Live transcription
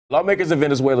Lawmakers in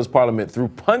Venezuela's parliament threw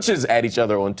punches at each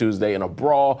other on Tuesday in a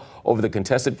brawl over the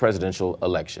contested presidential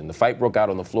election. The fight broke out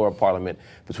on the floor of parliament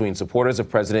between supporters of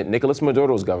President Nicolas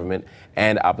Maduro's government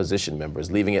and opposition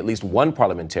members, leaving at least one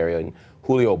parliamentarian,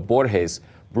 Julio Borges,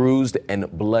 bruised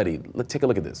and bloodied. Take a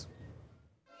look at this.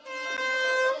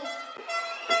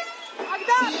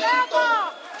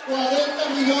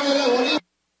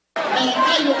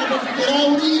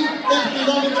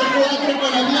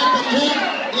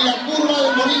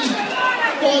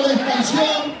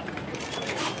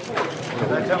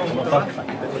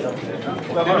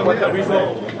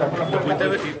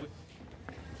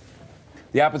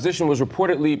 The opposition was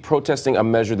reportedly protesting a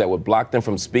measure that would block them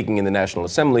from speaking in the National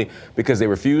Assembly because they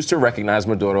refused to recognize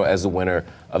Maduro as the winner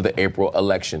of the April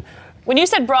election. When you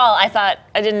said brawl, I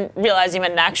didn't realize you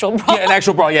meant an actual brawl. Yeah, an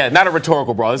actual brawl, yeah, not a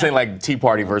rhetorical brawl. This ain't like Tea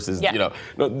Party versus, No,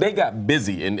 they got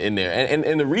busy in there.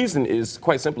 And the reason is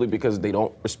quite simply because they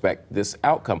don't respect this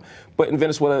outcome. But in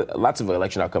Venezuela, lots of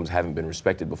election outcomes haven't been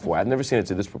respected before. I've never seen it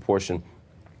to this proportion.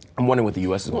 I'm wondering what the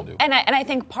U.S. is going to do. And I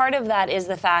think part of that is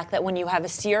the fact that when you have a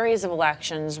series of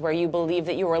elections where you believe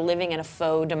that you are living in a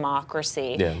faux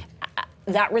democracy,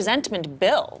 that resentment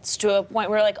builds to a point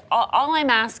where, like, all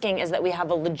I'm asking is that we have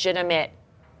a legitimate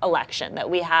election, that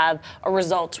we have a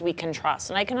result we can trust.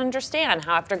 And I can understand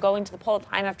how after going to the poll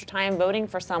time after time, voting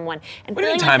for someone, and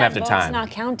feeling like that vote's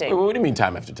not counting. What do you mean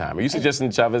time after time? Are you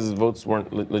suggesting Chavez's votes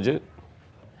weren't legit?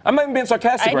 I'm not even being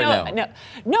sarcastic right now.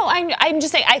 No, I'm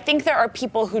just saying, I think there are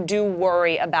people who do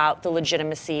worry about the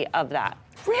legitimacy of that.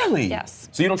 Really? Yes.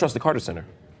 So you don't trust the Carter Center?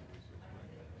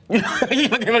 You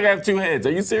look like I have two heads.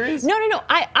 Are you serious? No.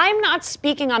 I'm not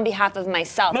speaking on behalf of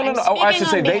myself. No. I'm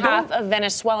speaking on behalf of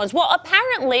Venezuelans. Well,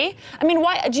 apparently, I mean,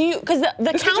 why do you? Because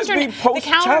the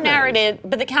counter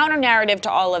narrative to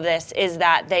all of this is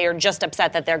that they are just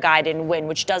upset that their guy didn't win,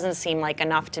 which doesn't seem like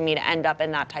enough to me to end up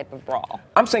in that type of brawl.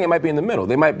 I'm saying it might be in the middle.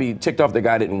 They might be ticked off their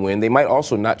guy didn't win. They might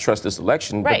also not trust this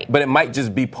election. Right. But it might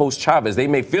just be post-Chavez. They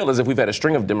may feel as if we've had a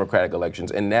string of democratic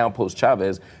elections, and now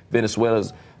post-Chavez,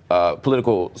 Venezuela's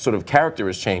political sort of character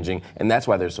is changing, and that's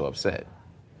why they're so upset.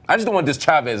 I just don't want this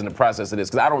Chavez in the process of this,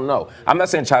 because I don't know. I'm not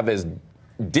saying Chavez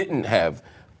didn't have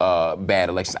bad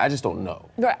elections. I just don't know.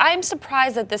 I'm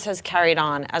surprised that this has carried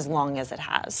on as long as it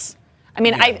has. I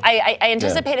mean, I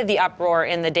anticipated the uproar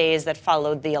in the days that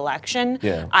followed the election.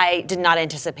 I did not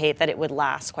anticipate that it would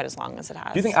last quite as long as it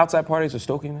has. Do you think outside parties are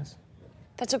stoking this?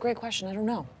 That's a great question. I don't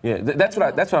know. Yeah, that's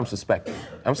what I'm suspecting.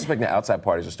 I'm suspecting that outside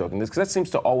parties are stoking this, because that seems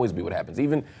to always be what happens.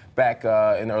 Even back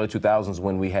in the early 2000s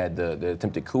when we had the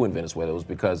attempted coup in Venezuela, it was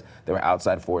because there were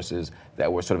outside forces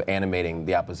that were sort of animating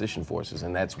the opposition forces,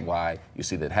 and that's why you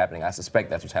see that happening. I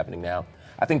suspect that's what's happening now.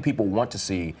 I think people want to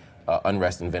see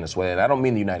unrest in Venezuela, and I don't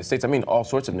mean the United States. I mean all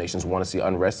sorts of nations want to see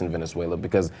unrest in Venezuela,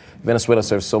 because Venezuela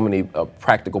serves so many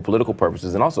practical political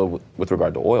purposes, and also with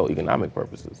regard to oil, economic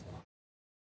purposes.